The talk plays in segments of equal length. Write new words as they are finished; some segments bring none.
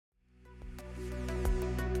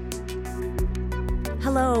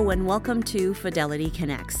Hello and welcome to Fidelity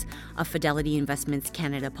Connects, a Fidelity Investments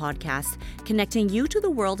Canada podcast connecting you to the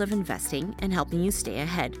world of investing and helping you stay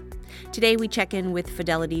ahead. Today we check in with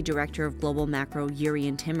Fidelity Director of Global Macro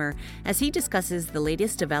Jurrien Timmer as he discusses the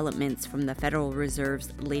latest developments from the Federal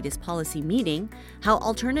Reserve's latest policy meeting, how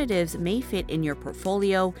alternatives may fit in your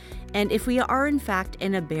portfolio, and if we are in fact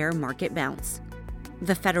in a bear market bounce.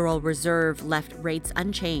 The Federal Reserve left rates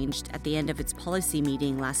unchanged at the end of its policy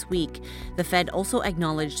meeting last week. The Fed also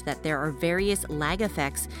acknowledged that there are various lag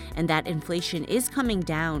effects and that inflation is coming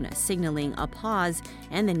down, signaling a pause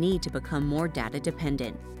and the need to become more data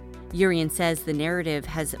dependent. Jurrien says the narrative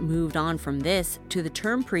has moved on from this to the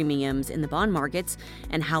term premiums in the bond markets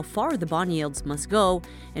and how far the bond yields must go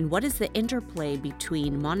and what is the interplay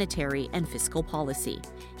between monetary and fiscal policy.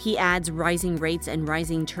 He adds rising rates and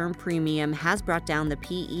rising term premium has brought down the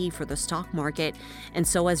PE for the stock market, and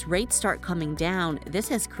so as rates start coming down, this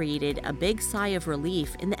has created a big sigh of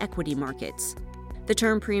relief in the equity markets. The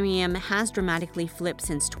term premium has dramatically flipped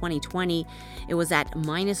since 2020. It was at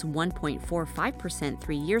minus 1.45%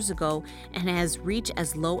 3 years ago and has reached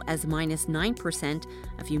as low as minus 9%.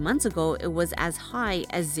 A few months ago, it was as high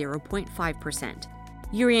as 0.5%.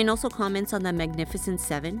 Jurrien also comments on the Magnificent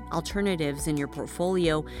Seven alternatives in your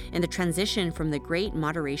portfolio and the transition from the Great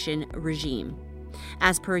Moderation regime.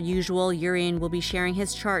 As per usual, Jurrien will be sharing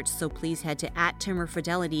his charts, so please head to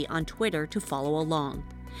 @TimmerFidelity on Twitter to follow along.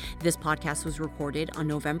 This podcast was recorded on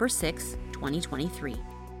November 6, 2023.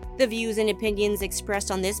 The views and opinions expressed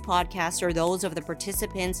on this podcast are those of the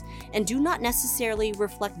participants and do not necessarily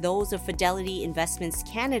reflect those of Fidelity Investments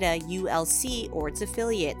Canada, ULC, or its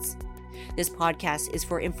affiliates. This podcast is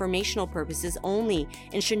for informational purposes only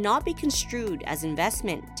and should not be construed as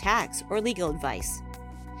investment, tax, or legal advice.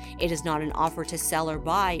 It is not an offer to sell or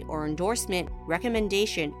buy or endorsement,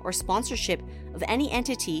 recommendation, or sponsorship of any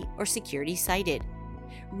entity or security cited.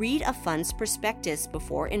 Read a fund's prospectus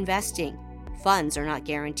before investing. Funds are not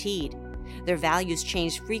guaranteed. Their values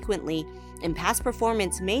change frequently, and past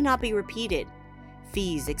performance may not be repeated.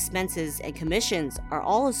 Fees, expenses, and commissions are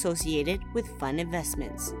all associated with fund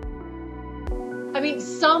investments. I mean,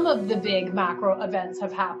 some of the big macro events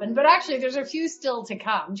have happened, but actually there's a few still to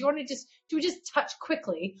come. Do we just touch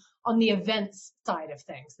quickly on the events side of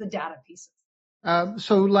things, the data pieces?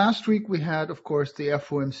 So last week we had, of course, the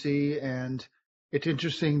FOMC, and it's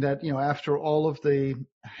interesting that, after all of the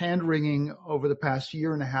hand-wringing over the past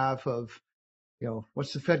year and a half of,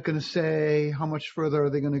 what's the Fed going to say? How much further are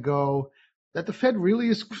they going to go? That the Fed really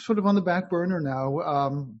is sort of on the back burner now.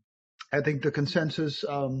 I think the consensus,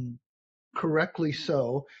 correctly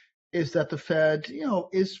so, is that the Fed,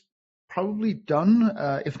 is probably done,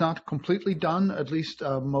 if not completely done, at least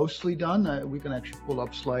mostly done. We can actually pull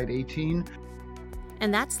up slide 18.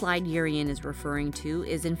 And that slide Jurrien is referring to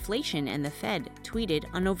is inflation and the Fed, tweeted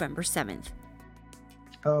on November 7th.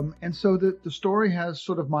 And so the story has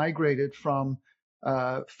sort of migrated from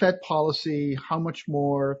Fed policy, how much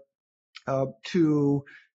more, to,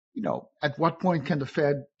 at what point can the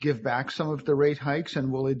Fed give back some of the rate hikes,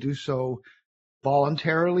 and will it do so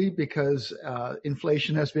voluntarily because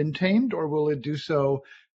inflation has been tamed, or will it do so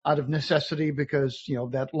out of necessity because,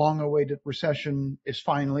 that long-awaited recession is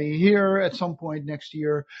finally here at some point next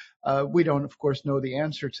year? We don't, of course, know the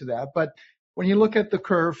answer to that. But when you look at the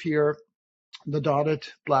curve here, the dotted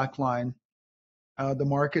black line, the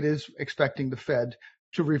market is expecting the Fed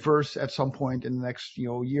to reverse at some point in the next,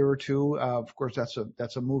 year or two. Of course,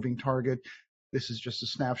 that's a moving target. This is just a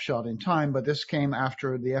snapshot in time, but this came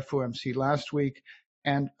after the FOMC last week.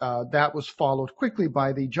 And that was followed quickly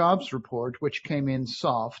by the jobs report, which came in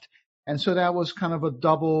soft. And so that was kind of a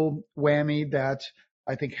double whammy that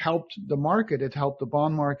I think helped the market. It helped the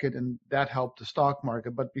bond market, and that helped the stock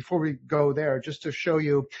market. But before we go there, just to show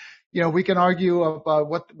you, we can argue about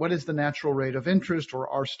what is the natural rate of interest, or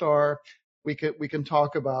R star. We can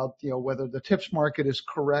talk about, whether the TIPS market is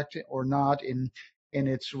correct or not in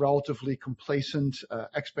its relatively complacent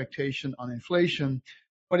expectation on inflation.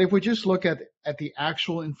 But if we just look at the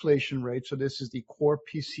actual inflation rate, so this is the core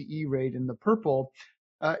PCE rate in the purple,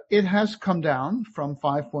 it has come down from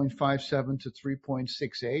 5.57 to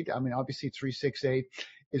 3.68. I mean, obviously 3.68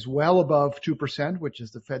 is well above 2%, which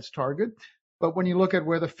is the Fed's target. But when you look at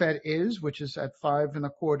where the Fed is, which is at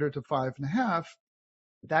 5.25 to 5.5,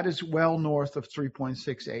 that is well north of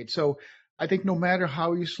 3.68. So I think no matter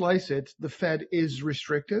how you slice it, the Fed is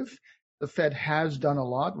restrictive. The Fed has done a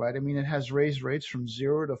lot, right? I mean, it has raised rates from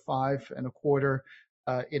 0 to 5.25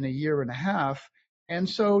 in a year and a half. And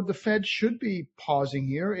so the Fed should be pausing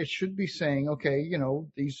here. It should be saying, okay,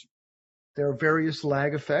 there are various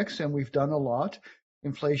lag effects, and we've done a lot.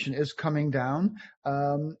 inflation is coming down.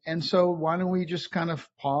 And so why don't we just kind of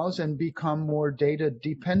pause and become more data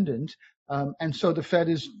dependent? And so the Fed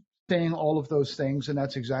is saying all of those things, and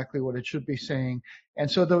that's exactly what it should be saying. And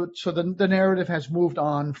so the narrative has moved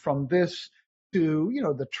on from this to,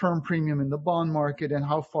 the term premium in the bond market and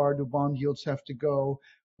how far do bond yields have to go?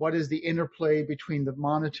 What is the interplay between the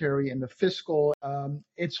monetary and the fiscal?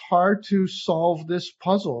 It's hard to solve this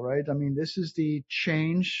puzzle, right? I mean, this is the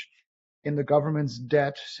change in the government's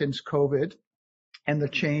debt since COVID and the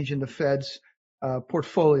change in the Fed's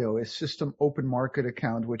portfolio, a system open market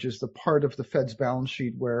account, which is the part of the Fed's balance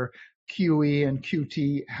sheet where QE and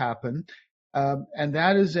QT happen. And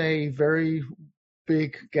that is a very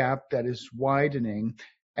big gap that is widening.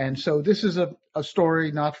 And so this is a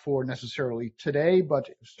story not for necessarily today, but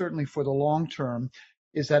certainly for the long term,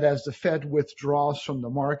 is that as the Fed withdraws from the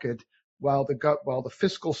market, while the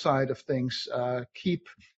fiscal side of things keep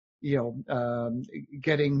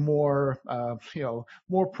getting more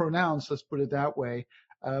more pronounced, let's put it that way.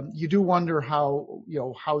 You do wonder how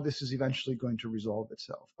this is eventually going to resolve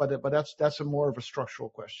itself. But that's a more of a structural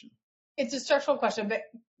question. It's a structural question, but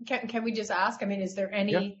can we just ask? I mean, is there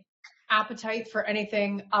any appetite for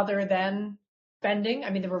anything other than spending? I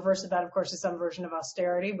mean, the reverse of that, of course, is some version of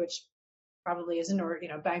austerity, which probably isn't, or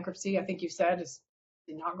bankruptcy. I think you said is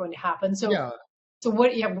not going to happen. So yeah. So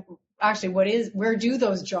what? Yeah, actually, where do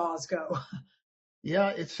those jaws go?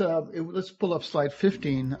 Yeah, let's pull up slide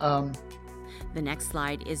 15. The next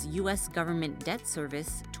slide is U.S. Government Debt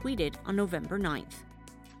Service tweeted on November 9th.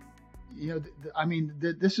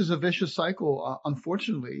 This is a vicious cycle,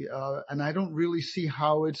 unfortunately, and I don't really see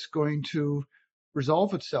how it's going to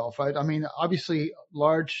resolve itself. Right? I mean, obviously, a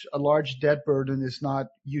large debt burden is not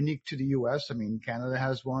unique to the U.S. I mean, Canada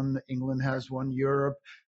has one, England has one, Europe,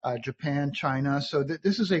 Japan, China. So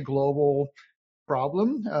this is a global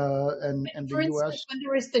problem, and the U.S. When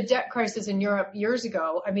there was the debt crisis in Europe years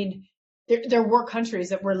ago, I mean, there were countries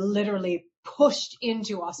that were literally pushed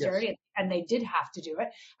into austerity, yes, and they did have to do it,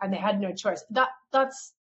 and they had no choice.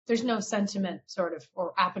 There's no sentiment sort of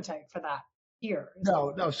or appetite for that here.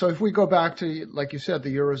 No. So if we go back to, like you said,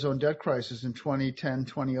 the Eurozone debt crisis in 2010,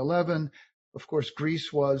 2011, of course,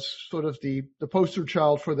 Greece was sort of the poster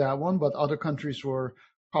child for that one, but other countries were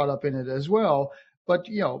caught up in it as well. But,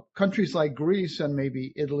 countries like Greece and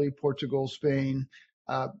maybe Italy, Portugal, Spain,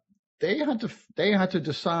 they had to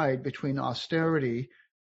decide between austerity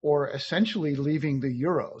or essentially leaving the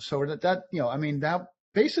euro. So that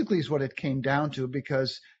basically is what it came down to,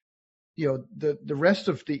 because, the rest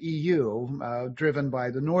of the EU, driven by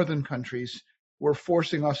the northern countries, were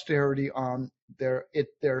forcing austerity on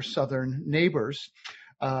their southern neighbors.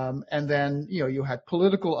 And then, you had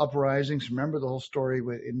political uprisings. Remember the whole story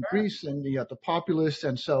in Greece, and you had the populists.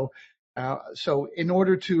 And so in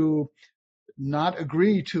order to not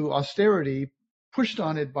agree to austerity pushed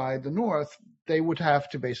on it by the North, they would have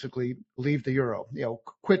to basically leave the euro,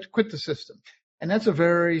 quit the system. And that's a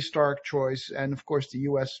very stark choice. And of course, the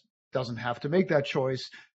U.S. doesn't have to make that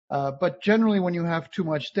choice. But generally, when you have too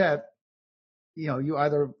much debt, you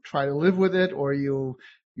either try to live with it or you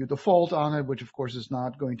default on it, which of course is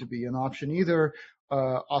not going to be an option either.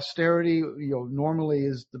 Austerity, normally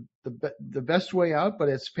is the best way out, but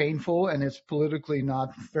it's painful and it's politically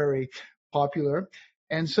not very popular.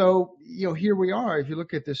 And so, here we are. If you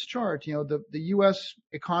look at this chart, the U.S.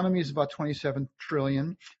 economy is about 27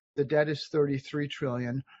 trillion. The debt is 33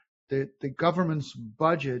 trillion. The government's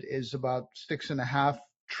budget is about 6.5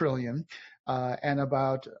 trillion. And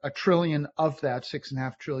about $1 trillion of that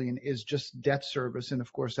 6.5 trillion is just debt service. And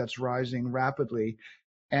of course, that's rising rapidly.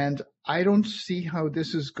 And I don't see how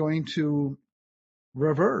this is going to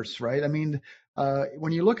reverse, right? I mean,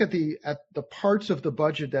 when you look at the parts of the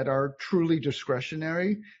budget that are truly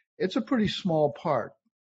discretionary, it's a pretty small part.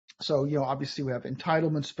 So, obviously we have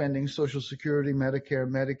entitlement spending, Social Security, Medicare,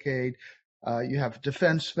 Medicaid. You have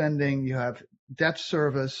defense spending, you have debt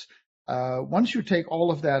service. Once you take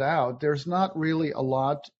all of that out, there's not really a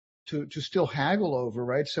lot to still haggle over,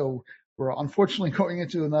 right? So we're unfortunately going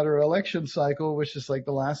into another election cycle, which is like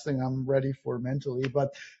the last thing I'm ready for mentally.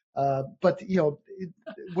 But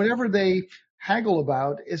whatever they haggle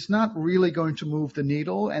about is not really going to move the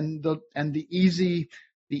needle. And the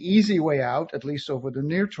easy way out, at least over the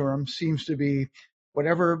near term, seems to be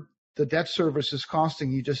whatever the debt service is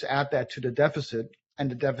costing, you just add that to the deficit, and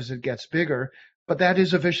the deficit gets bigger. But that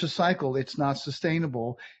is a vicious cycle. It's not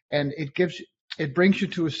sustainable. And it brings you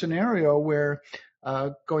to a scenario where,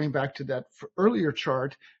 going back to that earlier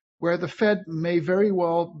chart, where the Fed may very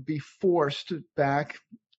well be forced back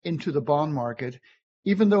into the bond market,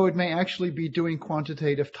 even though it may actually be doing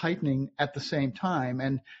quantitative tightening at the same time.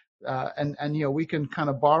 And and we can kind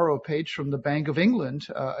of borrow a page from the Bank of England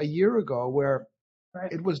a year ago, where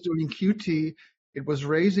Right. it was doing QT, it was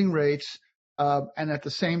raising rates, and at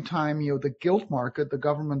the same time, the gilt market, the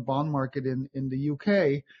government bond market in the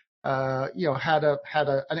UK,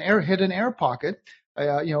 hit an air pocket,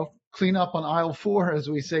 clean up on aisle 4, as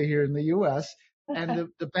we say here in the US, and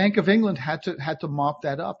the Bank of England had to mop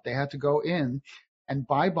that up. They had to go in and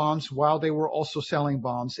buy bonds while they were also selling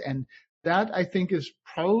bonds, and that, I think, is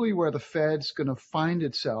probably where the Fed's going to find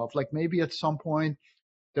itself. Like, maybe at some point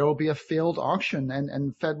there will be a failed auction,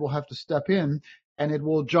 and Fed will have to step in, and it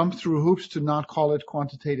will jump through hoops to not call it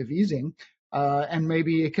quantitative easing, and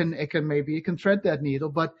maybe it can thread that needle.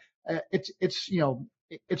 But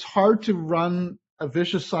it's hard to run a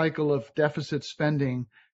vicious cycle of deficit spending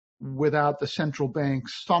without the central bank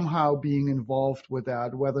somehow being involved with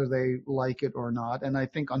that, whether they like it or not. And I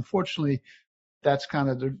think, unfortunately, that's kind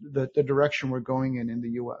of the direction we're going in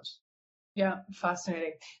the U.S. Yeah,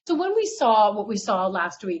 fascinating. So when we saw what we saw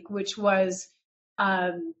last week, which was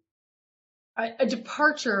a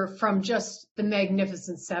departure from just the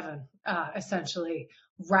Magnificent Seven, essentially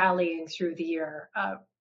rallying through the year,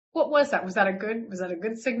 what was that? Was that a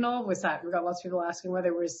good signal? We got lots of people asking whether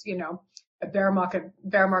it was, a bear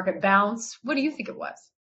market bounce. What do you think it was?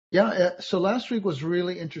 Yeah. So last week was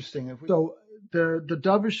really interesting. So the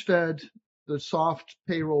dovish Fed, the soft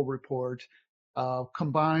payroll report,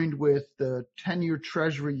 combined with the 10-year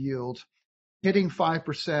Treasury yield hitting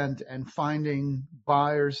 5% and finding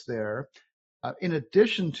buyers there, in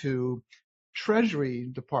addition to Treasury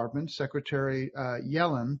Department Secretary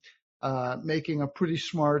Yellen making a pretty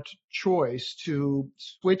smart choice to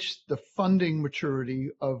switch the funding maturity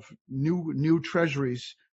of new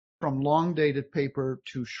treasuries from long-dated paper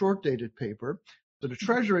to short-dated paper. So the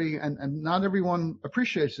Treasury, and not everyone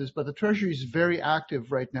appreciates this, but the Treasury is very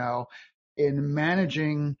active right now in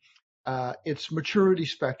managing its maturity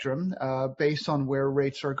spectrum based on where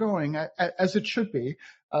rates are going, as it should be.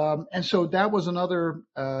 And so that was another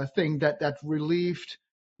thing that relieved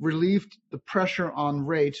the pressure on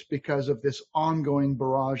rates because of this ongoing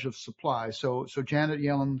barrage of supply. So Janet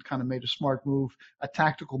Yellen kind of made a smart move, a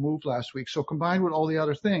tactical move last week. So combined with all the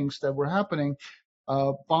other things that were happening,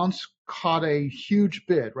 bonds caught a huge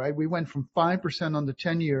bid, right? We went from 5% on the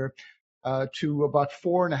 10-year to about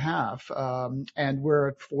 4.5%, and we're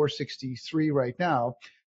at 463 right now.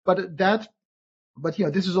 But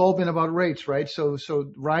this has all been about rates, right? So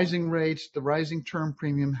rising rates, the rising term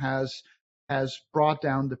premium has brought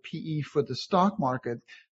down the PE for the stock market,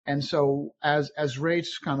 and so as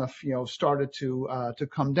rates kind of started to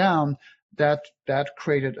come down, that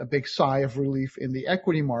created a big sigh of relief in the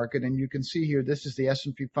equity market. And you can see here, this is the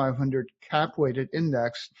S&P 500 cap weighted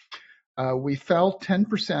index. We fell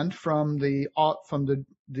 10% from the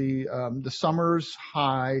summer's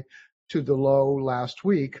high to the low last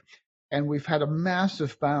week, and we've had a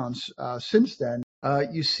massive bounce since then.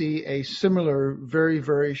 You see a similar very,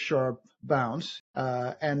 very sharp bounce,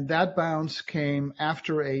 and that bounce came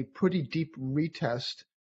after a pretty deep retest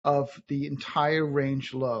of the entire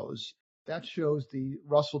range lows. That shows the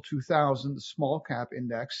Russell 2000, the small cap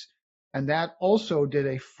index, and that also did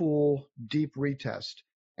a full deep retest.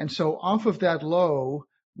 And so off of that low,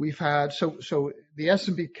 we've had, so the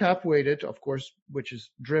S&P cap weighted, of course, which is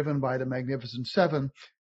driven by the Magnificent Seven,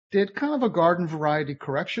 did kind of a garden variety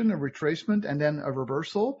correction, a retracement, and then a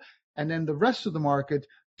reversal. And then the rest of the market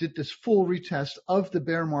did this full retest of the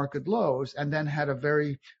bear market lows and then had a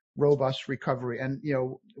very robust recovery. And,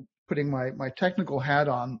 putting my technical hat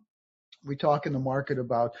on, we talk in the market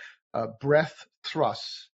about breadth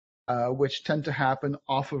thrusts, which tend to happen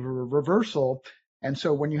off of a reversal. And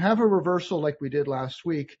so when you have a reversal like we did last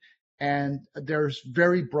week, and there's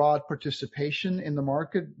very broad participation in the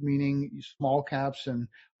market, meaning small caps and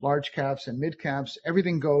large caps and mid caps,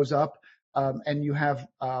 everything goes up, and you have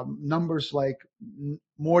numbers like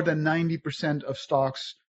more than 90% of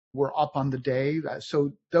stocks were up on the day.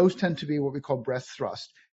 So those tend to be what we call breadth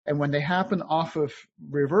thrust. And when they happen off of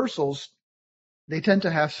reversals, they tend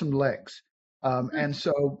to have some legs. And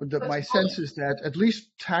so my sense is that, at least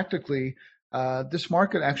tactically, this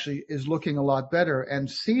market actually is looking a lot better. And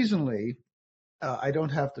seasonally, I don't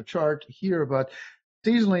have the chart here, but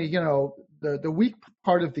seasonally, the weak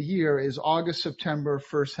part of the year is August, September,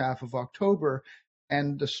 first half of October.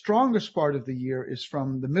 And the strongest part of the year is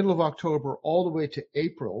from the middle of October all the way to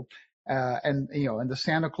April. And the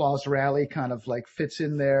Santa Claus rally kind of like fits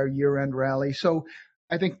in there, year-end rally. So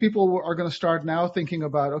I think people are going to start now thinking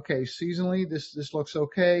about, okay, seasonally, this looks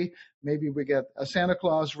okay. Maybe we get a Santa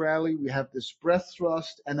Claus rally. We have this breadth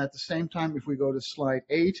thrust. And at the same time, if we go to slide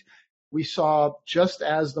 8, we saw, just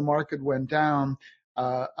as the market went down,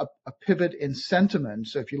 a pivot in sentiment.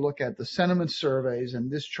 So if you look at the sentiment surveys, and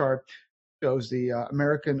this chart shows the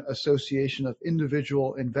American Association of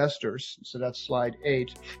Individual Investors, so that's slide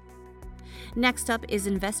 8. Next up is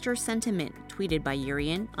investor sentiment, tweeted by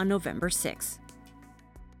Jurrien on November 6.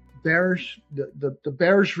 Bearish, the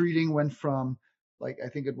bearish reading went from, like, I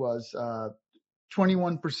think it was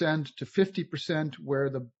 21% to 50%, where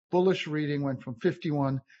the bullish reading went from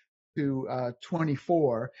 51 to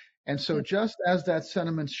 24. And so just as that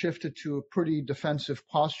sentiment shifted to a pretty defensive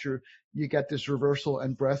posture, you get this reversal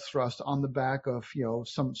and breath thrust on the back of,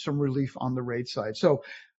 some relief on the rate side. So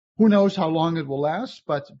who knows how long it will last,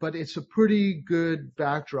 but it's a pretty good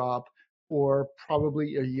backdrop for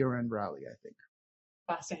probably a year-end rally, I think.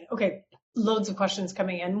 Fascinating. Okay, loads of questions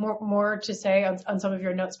coming in. More to say on some of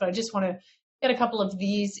your notes, but I just want to get a couple of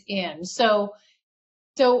these in. So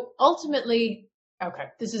ultimately, okay,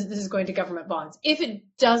 this is going to government bonds. If it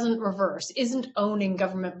doesn't reverse, isn't owning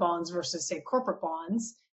government bonds versus, say, corporate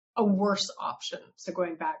bonds a worse option? So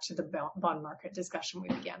going back to the bond market discussion we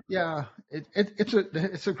began. Yeah,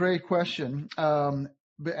 it's a great question, and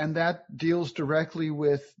that deals directly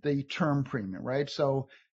with the term premium, right? So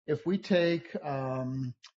if we take,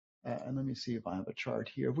 and let me see if I have a chart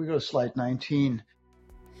here. If we go to slide 19.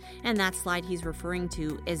 And that slide he's referring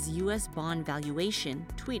to is U.S. bond valuation,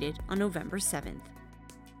 tweeted on November 7th.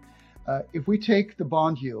 If we take the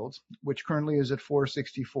bond yield, which currently is at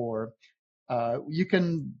 4.64, you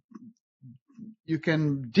can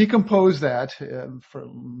decompose that, for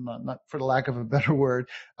the lack of a better word,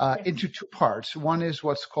 into two parts. One is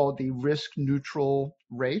what's called the risk neutral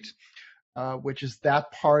rate, which is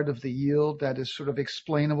that part of the yield that is sort of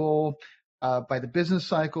explainable by the business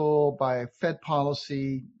cycle, by Fed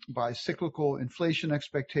policy, by cyclical inflation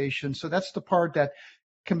expectations. So that's the part that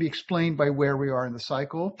can be explained by where we are in the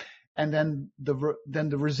cycle. And then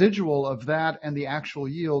the residual of that and the actual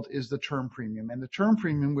yield is the term premium. And the term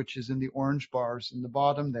premium, which is in the orange bars in the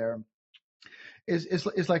bottom there, is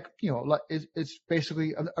like, it's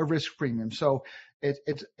basically a risk premium. So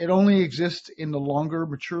it only exists in the longer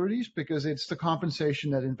maturities because it's the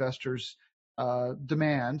compensation that investors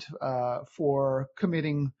demand for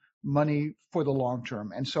committing money for the long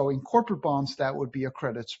term. And so in corporate bonds, that would be a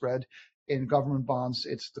credit spread. In government bonds,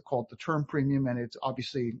 it's called the term premium, and it's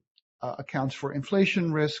obviously accounts for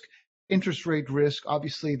inflation risk, interest rate risk,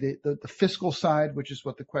 obviously the fiscal side, which is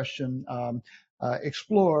what the question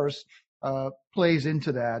explores, plays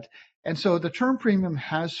into that. And so the term premium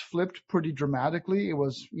has flipped pretty dramatically. It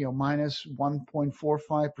was, minus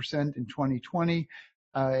 1.45% in 2020.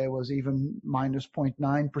 It was even minus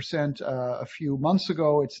 0.9% a few months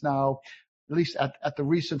ago. It's now, at least at the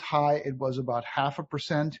recent high, it was about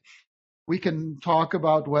 0.5%. We can talk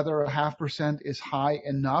about whether 0.5% is high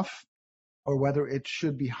enough or whether it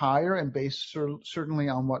should be higher, and based certainly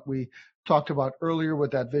on what we talked about earlier with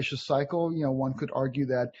that vicious cycle, one could argue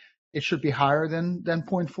that it should be higher than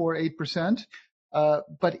 0.48%.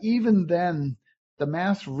 But even then, the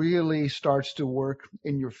math really starts to work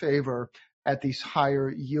in your favor at these higher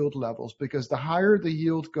yield levels, because the higher the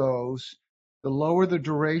yield goes, the lower the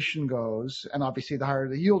duration goes, and obviously the higher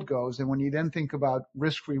the yield goes. And when you then think about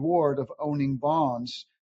risk reward of owning bonds,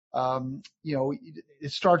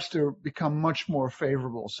 it starts to become much more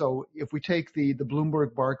favorable. So if we take the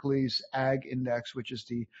Bloomberg Barclays Ag Index, which is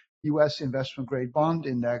the U.S. investment grade bond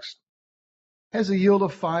index, has a yield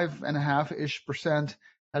of 5.5%,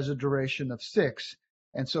 has a duration of 6.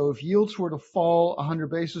 And so if yields were to fall 100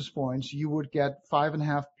 basis points, you would get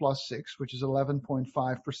 5.5 plus 6, which is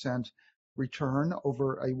 11.5% return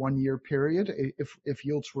over a 1-year period if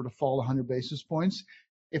yields were to fall 100 basis points.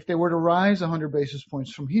 If they were to rise 100 basis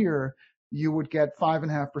points from here, you would get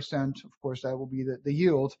 5.5%. Of course, that will be the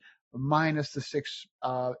yield minus the 6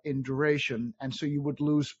 in duration. And so you would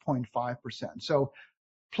lose 0.5%. So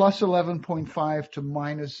plus 11.5 to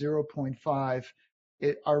minus 0.5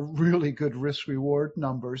 are really good risk reward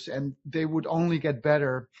numbers. And they would only get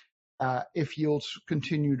better if yields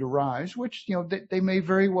continue to rise, which they may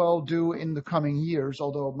very well do in the coming years,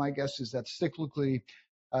 although my guess is that cyclically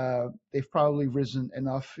they've probably risen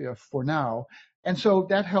enough for now. And so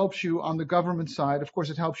that helps you on the government side. Of course,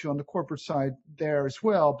 it helps you on the corporate side there as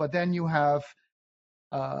well. But then you have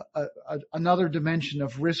another dimension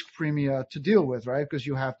of risk premia to deal with, right? Because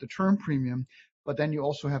you have the term premium, but then you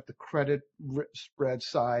also have the credit spread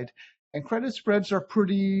side. And credit spreads are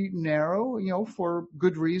pretty narrow, for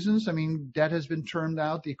good reasons. I mean, debt has been termed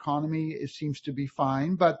out. The economy seems to be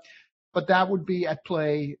fine, but that would be at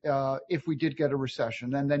play if we did get a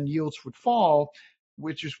recession, and then yields would fall,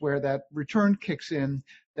 which is where that return kicks in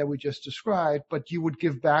that we just described, but you would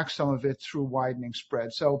give back some of it through widening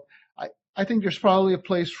spread. So I think there's probably a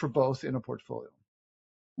place for both in a portfolio.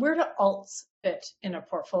 Where do alts fit in a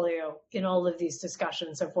portfolio in all of these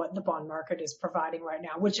discussions of what the bond market is providing right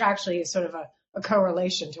now, which actually is sort of a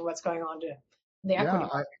correlation to what's going on to the equity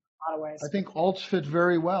market in a lot of ways? I think alts fit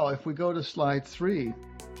very well. If we go to slide 3.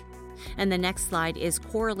 And the next slide is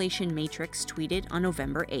correlation matrix tweeted on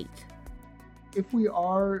November 8th. If we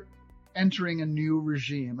are entering a new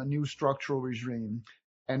regime, a new structural regime,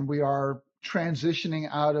 and we are transitioning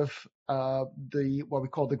out of what we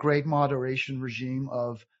call the great moderation regime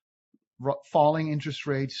of falling interest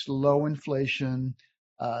rates, low inflation,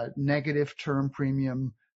 negative term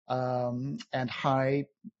premium, and high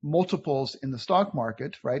multiples in the stock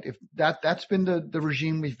market, right? If that's been the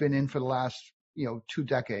regime we've been in for the last 2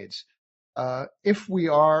 decades. If we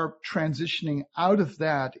are transitioning out of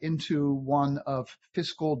that into one of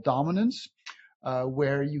fiscal dominance,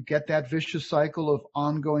 where you get that vicious cycle of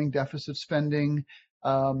ongoing deficit spending,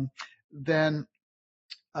 then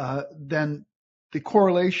the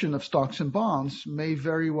correlation of stocks and bonds may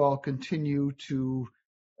very well continue to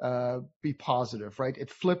be positive, right? It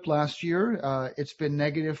flipped last year. It's been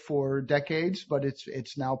negative for decades, but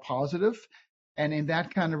it's now positive. And in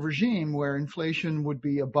that kind of regime where inflation would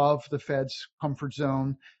be above the Fed's comfort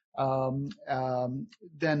zone, then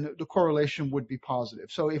the correlation would be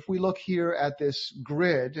positive. So if we look here at this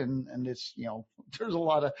grid, and it's there's a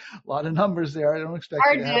lot of numbers there. I don't expect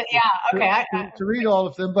you to read all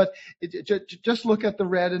of them, but just look at the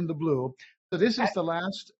red and the blue. So this is the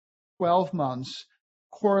last 12 months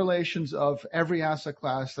correlations of every asset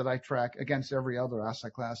class that I track against every other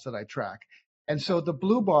asset class that I track. And so the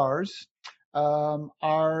blue bars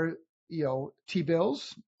are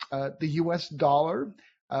T-bills, the US dollar.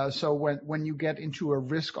 So when you get into a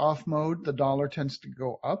risk-off mode, the dollar tends to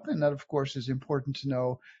go up, and that of course is important to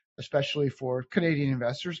know, especially for Canadian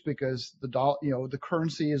investors, because the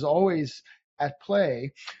currency is always at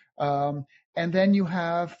play. And then you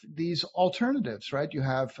have these alternatives, right? You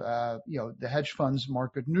have the hedge funds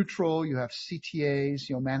market neutral. You have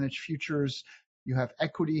CTAs, managed futures. You have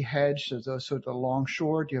equity hedge, so the long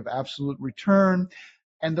short. You have absolute return.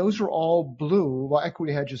 And those are all blue. Well,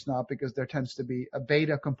 equity hedge is not, because there tends to be a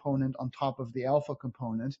beta component on top of the alpha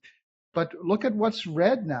component. But look at what's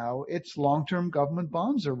red now. It's long-term government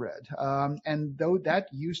bonds are red. And though that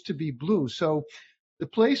used to be blue. So the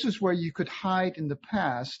places where you could hide in the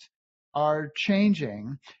past are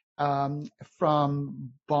changing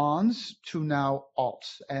from bonds to now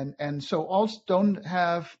alts. And so alts don't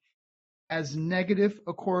have as negative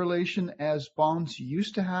a correlation as bonds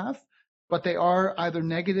used to have, but they are either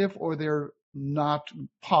negative or they're not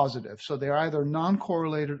positive. So they're either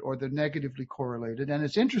non-correlated or they're negatively correlated. And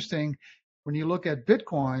it's interesting when you look at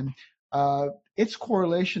Bitcoin, its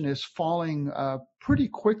correlation is falling pretty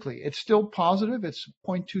quickly. It's still positive. It's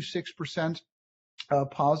 0.26%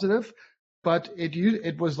 positive, but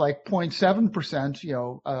it was like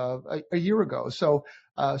 0.7%, a year ago. So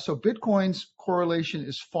Bitcoin's correlation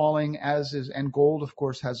is falling, as is, and gold, of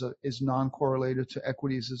course, is non-correlated to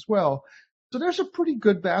equities as well. So there's a pretty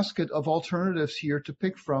good basket of alternatives here to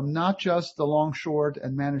pick from, not just the long, short,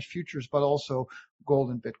 and managed futures, but also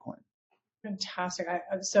gold and Bitcoin. Fantastic.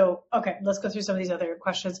 Okay, let's go through some of these other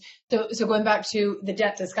questions. So going back to the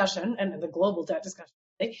debt discussion and the global debt discussion,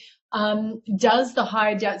 does the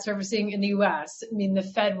high debt servicing in the U.S. mean the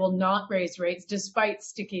Fed will not raise rates despite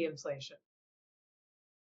sticky inflation?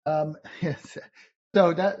 Yes.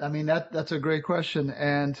 So that's a great question,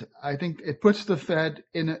 and I think it puts the Fed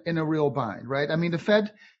in a real bind, right? I mean, the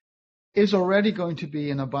Fed is already going to be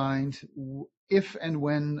in a bind if and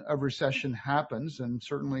when a recession happens, and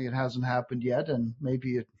certainly it hasn't happened yet, and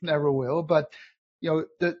maybe it never will. But the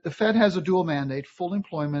Fed has a dual mandate: full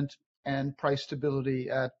employment and price stability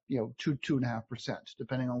at 2.5%,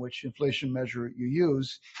 depending on which inflation measure you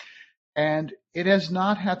use. And it has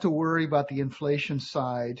not had to worry about the inflation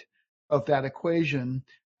side of that equation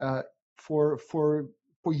for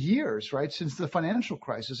years, right? Since the financial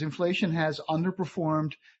crisis, inflation has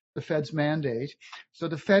underperformed the Fed's mandate. So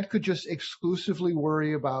the Fed could just exclusively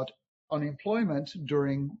worry about unemployment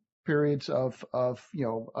during periods of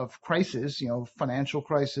crisis, financial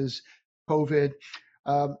crisis, COVID.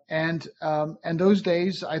 And those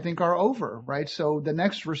days, I think, are over, right? So the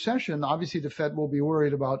next recession, obviously the Fed will be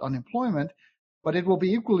worried about unemployment, but it will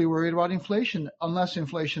be equally worried about inflation, unless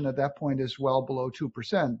inflation at that point is well below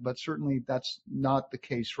 2%. But certainly that's not the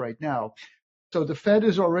case right now. So the Fed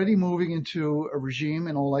is already moving into a regime,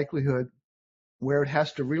 in all likelihood, where it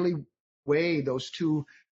has to really weigh those two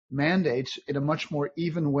mandates in a much more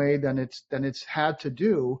even way than it's had to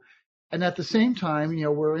do. And at the same time,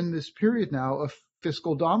 we're in this period now of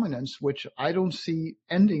fiscal dominance, which I don't see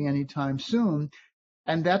ending anytime soon.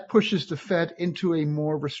 And that pushes the Fed into a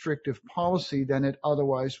more restrictive policy than it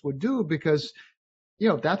otherwise would do, because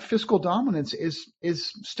that fiscal dominance is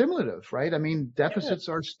stimulative, right? I mean, deficits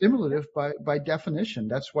are stimulative by definition.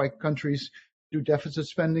 That's why countries do deficit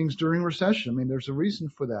spendings during recession. I mean, there's a reason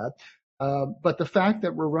for that. But the fact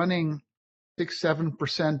that we're running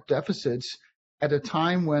 6-7% deficits at a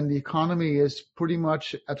time when the economy is pretty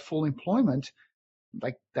much at full employment,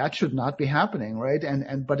 like that should not be happening, right?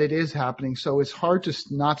 But it is happening. So it's hard to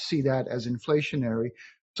not see that as inflationary.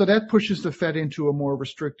 So that pushes the Fed into a more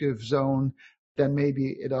restrictive zone than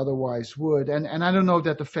maybe it otherwise would. And I don't know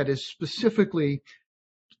that the Fed is specifically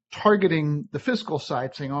targeting the fiscal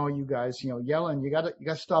side, saying, "Oh, you guys, Yellen, you got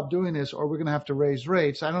to stop doing this, or we're going to have to raise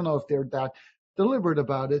rates." I don't know if they're that deliberate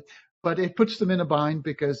about it, but it puts them in a bind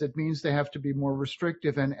because it means they have to be more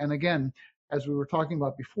restrictive. And again, as we were talking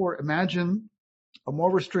about before, imagine a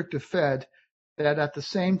more restrictive Fed that at the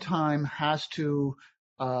same time has to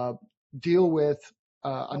deal with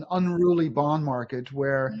an unruly bond market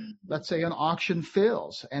where, let's say, an auction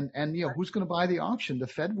fails, and who's going to buy the auction? The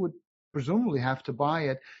Fed would presumably have to buy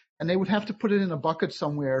it, and they would have to put it in a bucket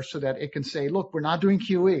somewhere so that it can say, "Look, we're not doing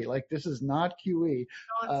QE. Like, this is not QE."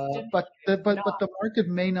 But the market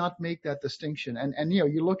may not make that distinction. And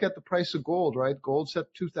you look at the price of gold, right? Gold's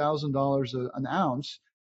at $2,000 an ounce.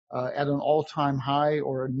 At an all-time high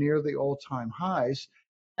or near the all-time highs,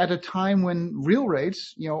 at a time when real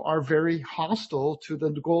rates, are very hostile to the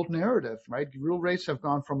gold narrative, right? Real rates have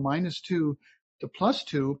gone from -2 to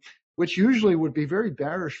 +2, which usually would be very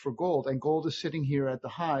bearish for gold, and gold is sitting here at the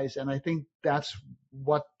highs. And I think that's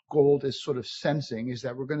what gold is sort of sensing, is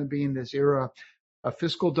that we're going to be in this era of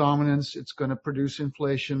fiscal dominance. It's going to produce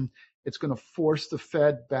inflation. It's going to force the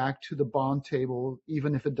Fed back to the bond table,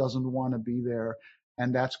 even if it doesn't want to be there.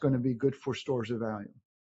 And that's going to be good for stores of value.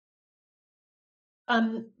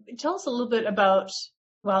 Tell us a little bit about,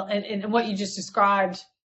 well, and what you just described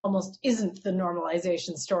almost isn't the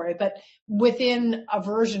normalization story, but within a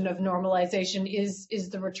version of normalization is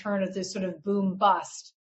the return of this sort of boom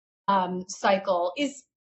bust cycle.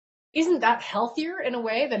 Isn't that healthier in a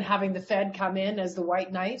way than having the Fed come in as the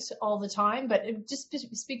white knight all the time? But just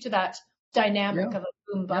speak to that dynamic of a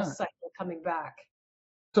boom bust cycle coming back.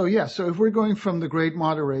 So if we're going from the Great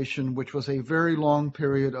Moderation, which was a very long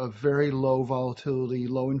period of very low volatility,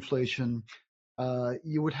 low inflation,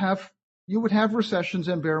 you would have recessions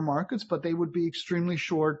and bear markets, but they would be extremely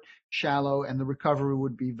short, shallow, and the recovery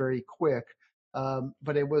would be very quick.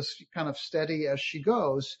 But it was kind of steady as she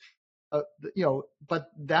goes. But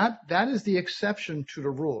that is the exception to the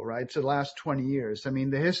rule, right? To the last 20 years. I mean,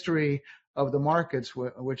 the history of the markets,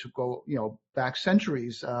 which go back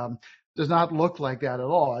centuries, does not look like that at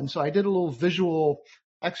all. And so I did a little visual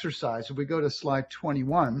exercise. If we go to slide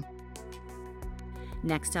 21.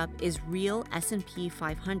 Next up is real S&P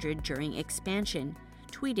 500 during expansion,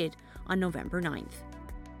 tweeted on November 9th.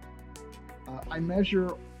 I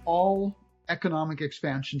measure all economic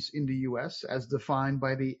expansions in the U.S. as defined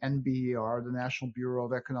by the NBER, the National Bureau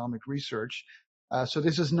of Economic Research. So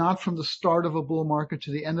this is not from the start of a bull market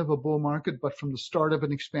to the end of a bull market, but from the start of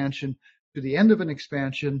an expansion to the end of an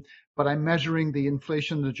expansion. But I'm measuring the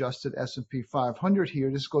inflation-adjusted S&P 500 here.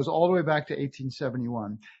 This goes all the way back to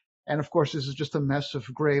 1871. And of course, this is just a mess of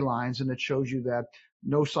gray lines, and it shows you that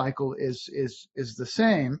no cycle is the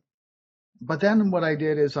same. But then what I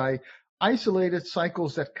did is I isolated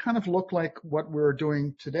cycles that kind of look like what we're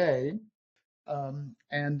doing today.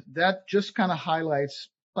 And that just kind of highlights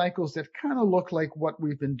cycles that kind of look like what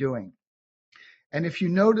we've been doing. And if you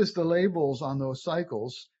notice the labels on those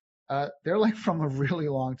cycles, they're like from a really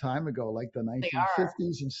long time ago, like the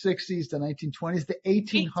 1950s and 60s, the 1920s, the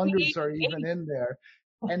 1800s are even in there.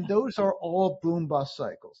 And those are all boom bust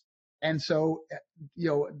cycles. And so,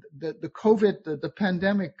 the COVID, the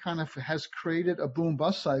pandemic kind of has created a boom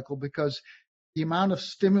bust cycle because the amount of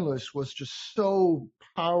stimulus was just so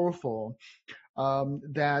powerful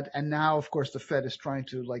and now, of course, the Fed is trying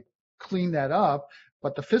to clean that up,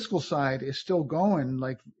 but the fiscal side is still going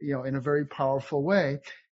in a very powerful way.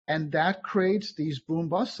 And that creates these boom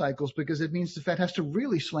bust cycles because it means the Fed has to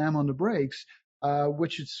really slam on the brakes,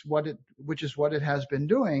 which is what it has been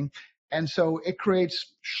doing. And so it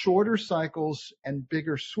creates shorter cycles and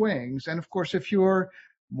bigger swings. And of course, if you're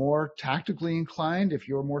more tactically inclined, if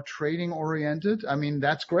you're more trading oriented, I mean,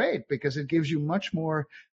 that's great because it gives you much more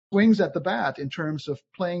swings at the bat in terms of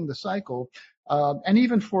playing the cycle. And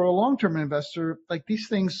even for a long-term investor, these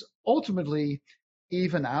things ultimately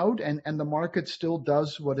even out and the market still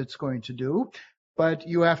does what it's going to do. But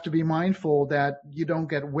you have to be mindful that you don't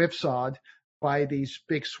get whipsawed by these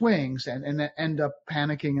big swings and then end up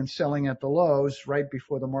panicking and selling at the lows right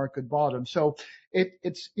before the market bottom. So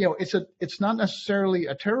it's not necessarily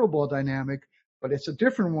a terrible dynamic, but it's a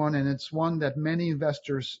different one, and it's one that many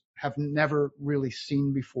investors have never really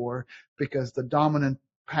seen before, because the dominant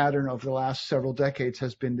pattern of the last several decades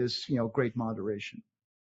has been this, great moderation.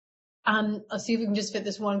 Let's see if we can just fit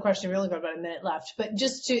this one question. We only got about a minute left, but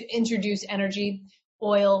just to introduce energy,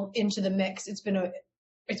 oil into the mix. It's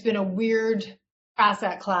been a weird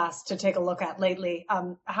asset class to take a look at lately.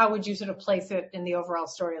 How would you sort of place it in the overall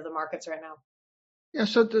story of the markets right now? Yeah,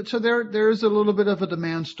 so there is a little bit of a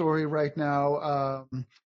demand story right now.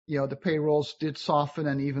 The payrolls did soften,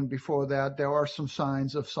 and even before that, there are some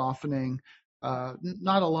signs of softening.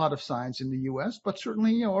 Not a lot of signs in the U.S., but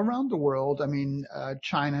certainly, around the world. I mean,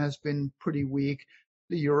 China has been pretty weak.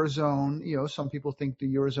 The Eurozone, some people think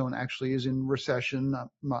the Eurozone actually is in recession.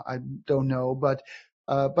 I don't know, but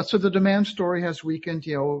so the demand story has weakened.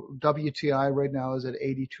 WTI right now is at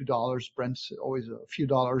 $82. Brent's always a few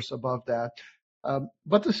dollars above that.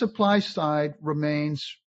 But the supply side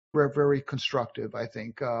remains very, very constructive, I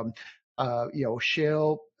think.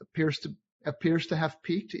 Shale appears to have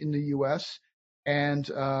peaked in the U.S., and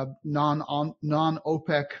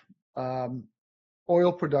non-OPEC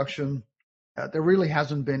oil production, there really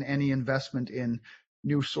hasn't been any investment in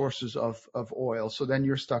new sources of oil. So then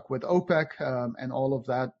you're stuck with OPEC and all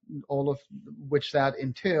of which that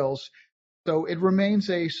entails. So it remains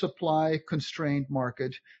a supply constrained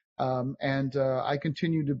market. And I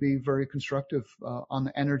continue to be very constructive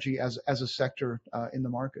on energy as a sector in the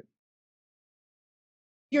market.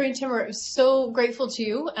 Jurrien Timmer, so grateful to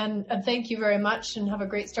you, and thank you very much, and have a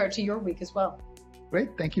great start to your week as well.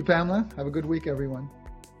 Great. Thank you, Pamela. Have a good week, everyone.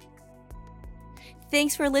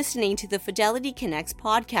 Thanks for listening to the Fidelity Connects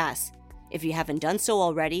podcast. If you haven't done so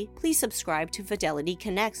already, please subscribe to Fidelity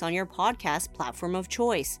Connects on your podcast platform of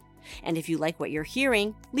choice. And if you like what you're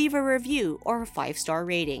hearing, leave a review or a 5-star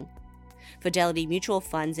rating. Fidelity mutual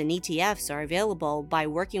funds and ETFs are available by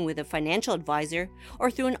working with a financial advisor or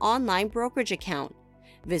through an online brokerage account.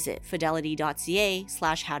 Visit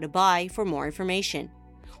fidelity.ca/how-to-buy for more information.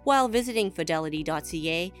 While visiting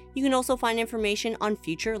fidelity.ca, you can also find information on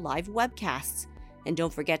future live webcasts. And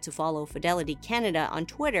don't forget to follow Fidelity Canada on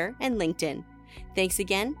Twitter and LinkedIn. Thanks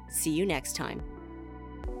again. See you next time.